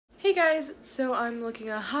Hey guys, so I'm looking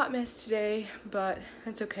a hot mess today, but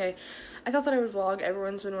it's okay. I thought that I would vlog.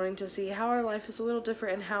 Everyone's been wanting to see how our life is a little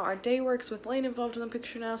different and how our day works with Lane involved in the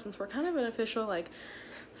picture now, since we're kind of an official like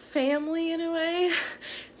family in a way.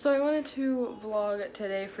 So I wanted to vlog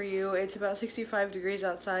today for you. It's about 65 degrees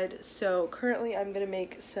outside, so currently I'm gonna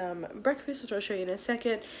make some breakfast, which I'll show you in a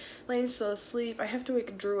second. Lane's still asleep. I have to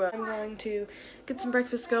wake Drew up. I'm going to get some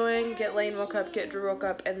breakfast going, get Lane woke up, get Drew woke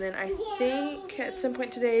up, and then I think at some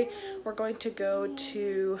point today we're going to go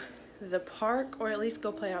to the park, or at least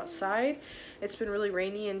go play outside. It's been really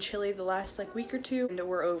rainy and chilly the last like week or two, and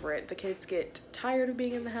we're over it. The kids get tired of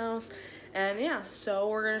being in the house, and yeah, so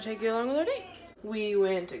we're gonna take you along with our day. We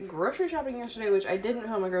went grocery shopping yesterday, which I didn't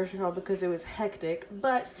film a grocery haul because it was hectic,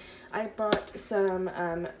 but I bought some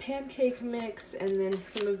pancake mix and then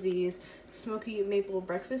some of these smoky maple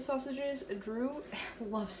breakfast sausages. Drew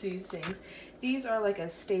loves these things. These are like a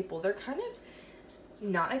staple. They're kind of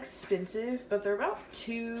not expensive, but they're about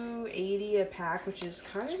 $2.80 a pack, which is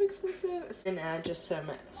kind of expensive. And add just some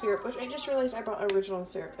syrup, which I just realized I bought original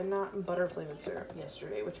syrup and not butter flavored syrup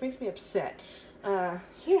yesterday, which makes me upset. So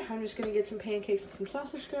yeah, I'm just gonna get some pancakes and some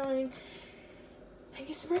sausage going and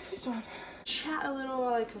get some breakfast on. Chat a little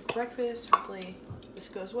while I cook breakfast. Hopefully this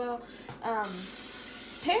goes well.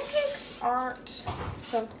 Pancakes aren't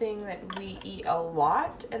something that we eat a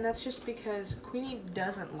lot, and that's just because Queenie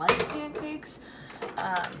doesn't like pancakes.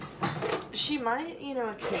 She might, you know,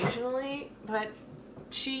 occasionally, but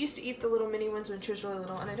she used to eat the little mini ones when she was really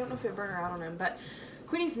little, and I don't know if it burned her out on them, but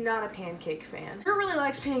Queenie's not a pancake fan. Her really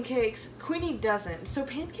likes pancakes. Queenie doesn't. So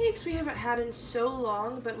pancakes we haven't had in so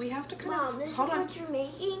long, but we have to kind of... Mom, this is what you're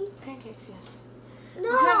making? Pancakes, yes.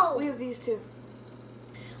 No! We have these too.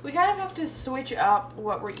 We kind of have to switch up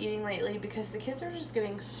what we're eating lately because the kids are just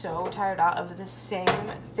getting so tired out of the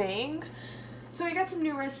same things. So we got some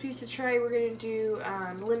new recipes to try. We're going to do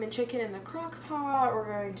lemon chicken in the crock pot. We're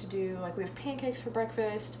going to do, like, we have pancakes for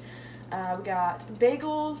breakfast. We got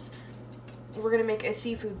bagels. We're going to make a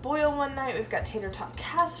seafood boil one night. We've got tater tot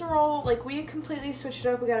casserole. Like, we completely switched it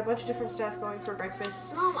up. We got a bunch of different stuff going for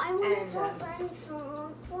breakfast. Mom, I want to tell them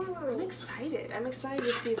some Fortnite. I'm excited. I'm excited to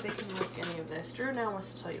see if they can work any of this. Drew now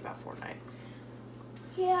wants to tell you about Fortnite.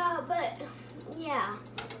 Yeah, but, yeah.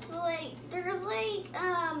 So, like, there's, like,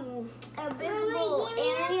 a visible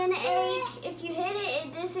alien egg. If you hit it,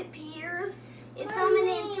 it disappears. It's in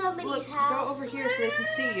somebody's house. Go over here so they can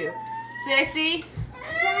see you. Sissy?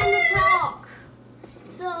 I'm trying to talk.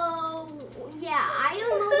 So, yeah, I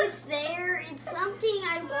don't know what's there. It's something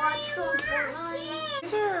I watched on Fortnite.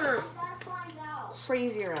 These are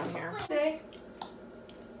crazy around here. Say.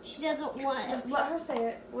 She doesn't want. Let her say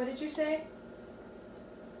it. What did you say?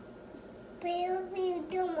 We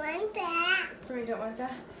don't want that. We don't want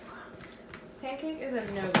that. Pancake is a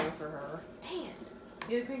no-go for her. Dang it.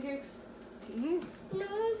 You have pancakes? No.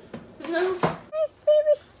 No. This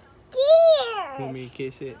baby's scared. Want me to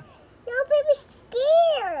kiss it? No, baby's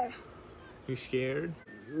scared. You scared?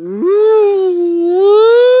 Really?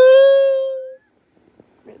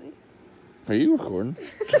 Are you recording?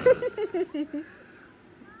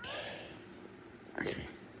 Okay.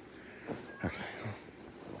 Okay.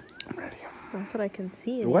 I'm ready. Not that I can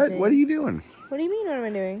see anything. What are you doing? What do you mean, what am I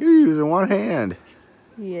doing? You're using one hand.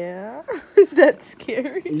 Yeah. Is that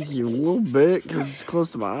scary? A little bit, because it's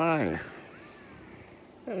close to my eye.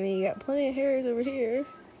 I mean, you got plenty of hairs over here.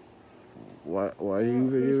 Why are you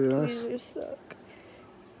videoing These us? tweezers suck.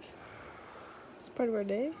 It's part of our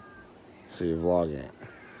day. So you're vlogging it.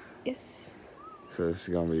 Yes. So this is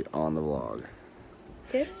going to be on the vlog.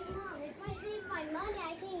 Yes. Mom, if I save my money,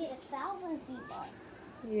 I can get 1,000 V-Bucks.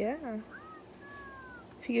 Yeah.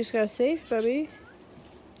 If you just got a safe, baby.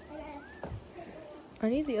 I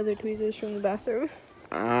need the other tweezers from the bathroom.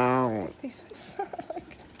 Ow. These ones suck.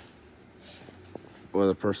 Well,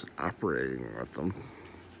 the person operating with them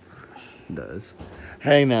does.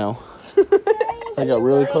 Hey now. I got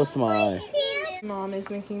really close to my eye. Mom is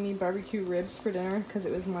making me barbecue ribs for dinner because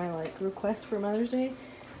it was my like request for Mother's Day.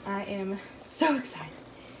 I am so excited.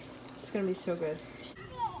 It's gonna be so good.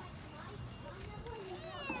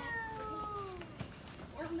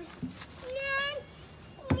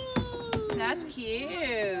 That's cute.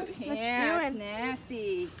 Yeah, it's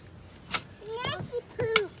nasty. Nasty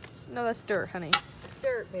poop. No, that's dirt, honey.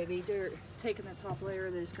 Dirt, baby, dirt. Taking the top layer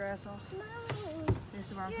of this grass off. Mommy. This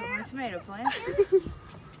is where I put my tomato plant.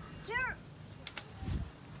 Dirt.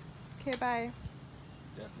 Okay, bye.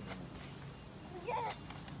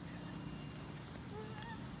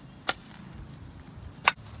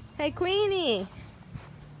 Hey, Queenie.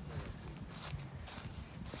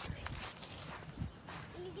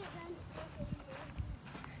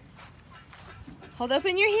 Hold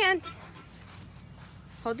open your hand.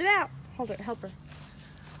 Hold it out. Hold it. Help her.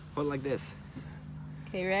 Hold it like this.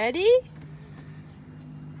 Okay, ready?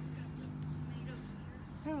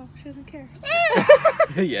 Oh, she doesn't care.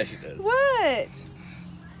 Yeah, she does. What?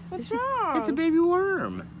 What's wrong? It's a baby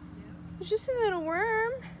worm. It's just a little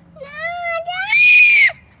worm. No,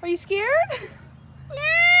 Are you scared? no,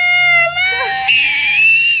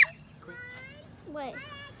 no. Wait.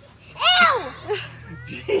 Ew!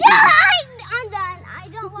 Yeah, I'm done. I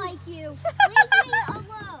don't like you. Leave me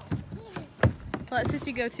alone. Let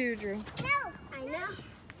Sissy go too, Drew. No.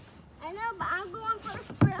 I know, but I'm going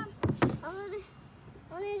first, Bram. I'm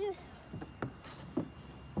gonna just.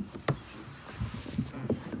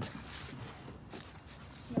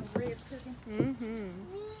 Smells ribs cooking.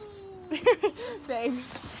 Babe.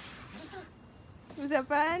 Was that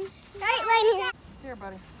fun? Right, Lady. Here,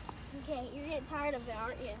 buddy. Okay, you're getting tired of it,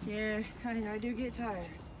 aren't you? Yeah, I do get tired.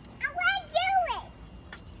 I want to do it.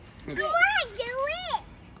 I want to do it.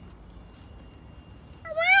 I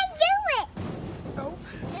want to do it. Oh.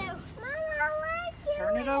 Ew. Mama, I want to do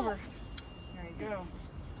Turn it over. There you go.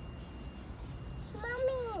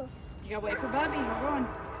 Mommy. You gotta wait for Bubby. We're going.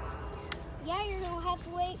 Yeah, you're going to have to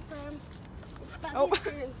wait for him. It's Bubby's Oh.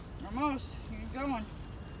 turn. Almost. He's going.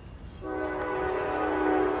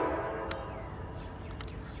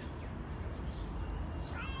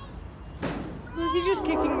 Was he just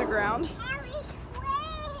kicking the ground? Harry's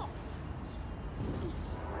wet.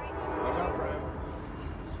 Watch out, Brian.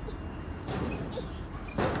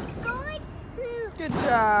 Good poop. Good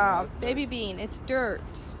job. Baby Bean, it's dirt.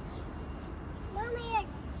 Mommy,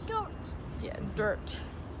 it's dirt. Yeah, dirt.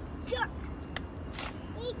 Dirt.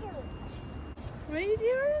 Me too. What are you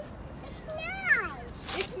doing? It's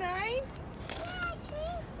nice. It's nice. Yeah,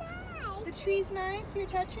 tree's nice. The tree's nice. You're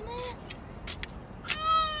touching it.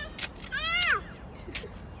 Ow.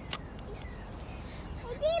 I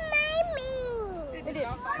did mommy.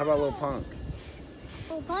 How about little Punk?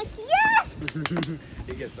 Oh, Buck, yes!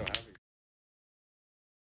 He gets so happy.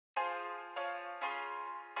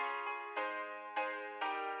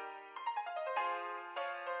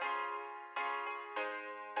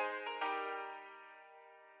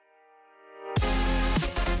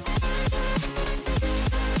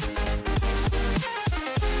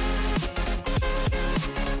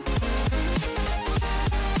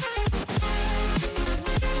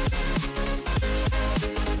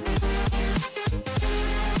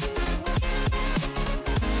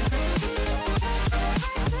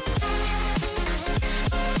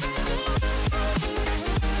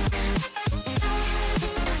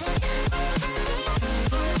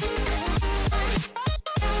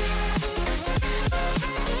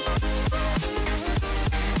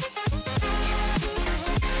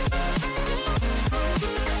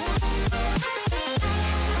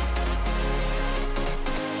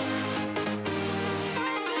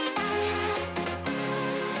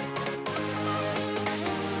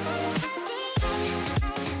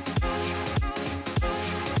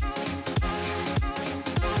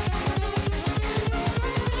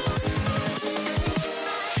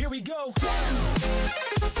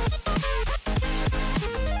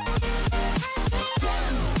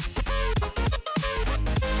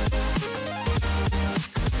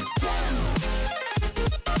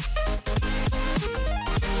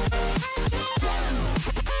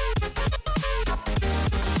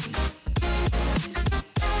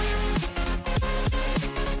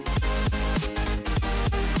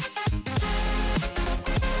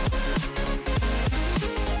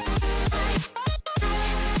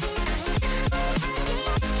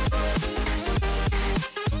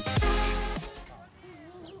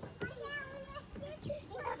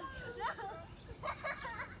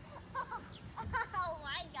 Oh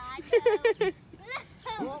my God.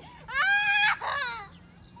 No.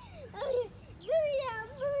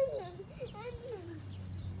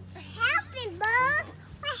 What happened, Bob?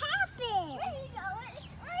 What happened?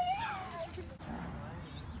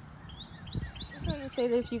 I just wanted to say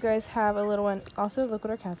that if you guys have a little one, also look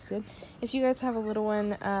what our cats did. If you guys have a little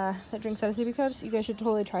one that drinks out of sippy cups, you guys should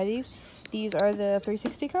totally try these. These are the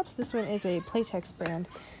 360 cups. This one is a Playtex brand.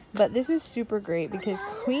 But this is super great because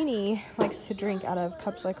Queenie likes to drink out of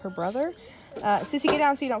cups like her brother. Sissy, get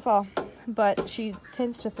down so you don't fall. But she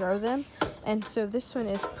tends to throw them. And so this one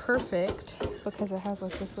is perfect because it has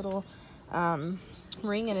like this little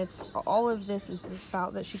ring, and it's all of this is the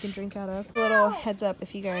spout that she can drink out of. A little heads up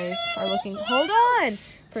if you guys are looking, hold on,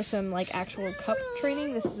 for some like actual cup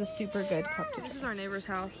training. This is a super good cup. This is our neighbor's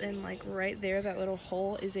house, and like right there, that little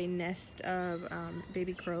hole is a nest of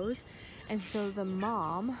baby crows. And so the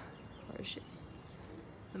mom, where is she?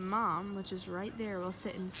 The mom, which is right there, will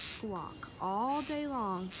sit and squawk all day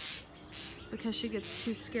long because she gets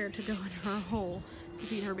too scared to go in her hole to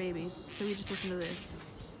feed her babies. So we just listen to this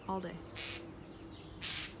all day.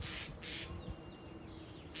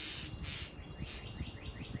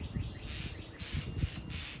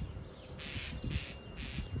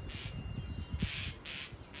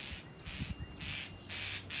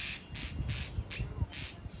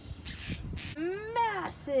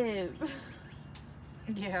 Massive!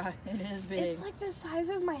 Yeah, it is big. It's like the size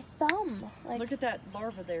of my thumb. Like, Look at that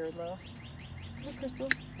larva there, love. look, Crystal.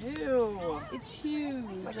 Ew. It's huge.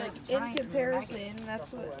 Like Like a in giant comparison,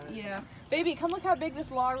 that's what. Yeah, baby, come look how big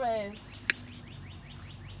this larva is.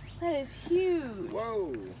 That is huge.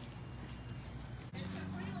 Whoa.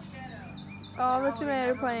 All the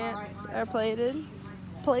tomato plants are planted.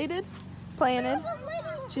 Planted.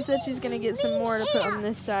 She said she's gonna get some more to put on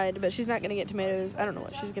this side, but she's not gonna get tomatoes. I don't know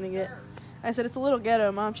what she's gonna get. I said, it's a little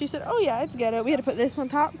ghetto, Mom. She said, oh yeah, it's ghetto. We had to put this on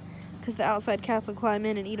top because the outside cats will climb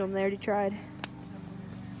in and eat them. They already tried.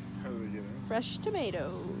 How do we get in? Fresh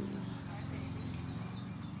tomatoes.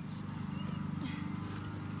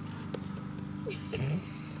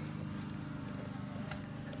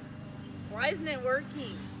 Why isn't it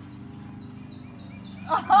working?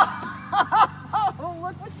 Oh,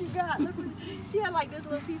 look what she got. Look what, she had like this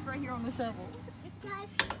little piece right here on the shovel.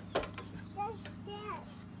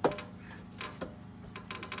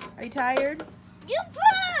 Are you tired? You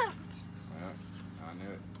pooped! Well, I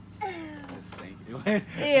knew it. It's stinky.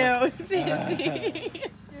 Ew, Sissy. Do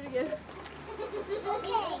it again.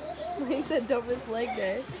 Okay. Wayne said don't miss leg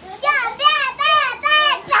day. Yeah,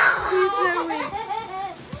 He's so weak.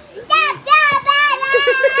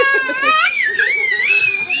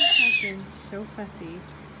 She's been so fussy.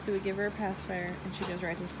 So we give her a pacifier and she goes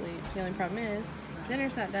right to sleep. The only problem is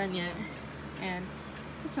dinner's not done yet and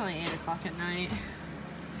it's only 8 o'clock at night.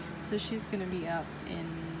 So she's gonna be up in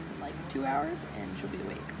like 2 hours and she'll be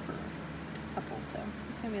awake for a couple. So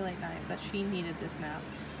it's gonna be late night, but she needed this nap.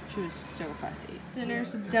 She was so fussy.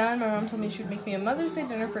 Dinner's done. My mom told me she would make me a Mother's Day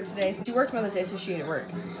dinner for today. She worked Mother's Day, so she ate at work.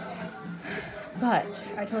 But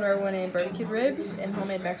I told her I wanted barbecued ribs and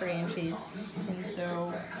homemade macaroni and cheese. And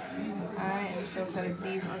so I am so excited.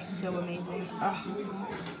 These are so amazing. Ugh.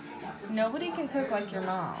 Nobody can cook like your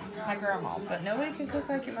mom, my grandma, but nobody can cook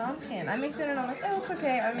like your mom can. I make dinner and I'm like, oh, it's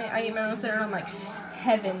okay. I eat my own dinner and I'm like,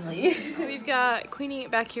 heavenly. We've got Queenie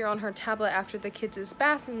back here on her tablet after the kids'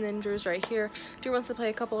 bath, and then Drew's right here. Drew wants to play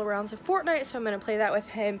a couple of rounds of Fortnite, so I'm going to play that with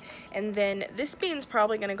him. And then this bean's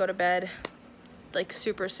probably going to go to bed like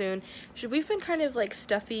super soon. We've been kind of like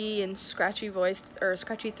stuffy and scratchy voiced or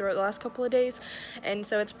scratchy throat the last couple of days, and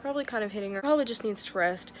so it's probably kind of hitting her. Probably just needs to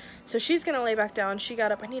rest, so she's gonna lay back down. She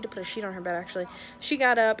got up. I need to put a sheet on her bed actually. She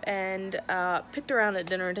got up and picked around at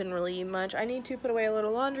dinner. Didn't really eat much. I need to put away a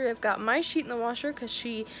little laundry. I've got my sheet in the washer because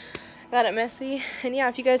she got it messy. And yeah,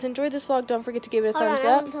 if you guys enjoyed this vlog, don't forget to give it a thumbs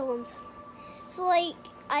up. So like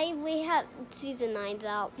we have season 9's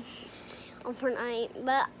out on Fortnite,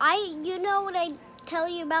 but you know what I tell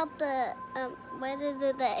you about the what is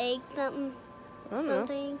it, the egg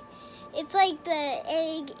something? It's like the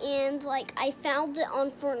egg, and like I found it on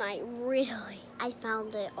Fortnite. Really, I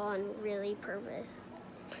found it on really purpose.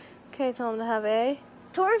 Okay, tell them to have a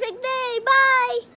terrific day. Bye.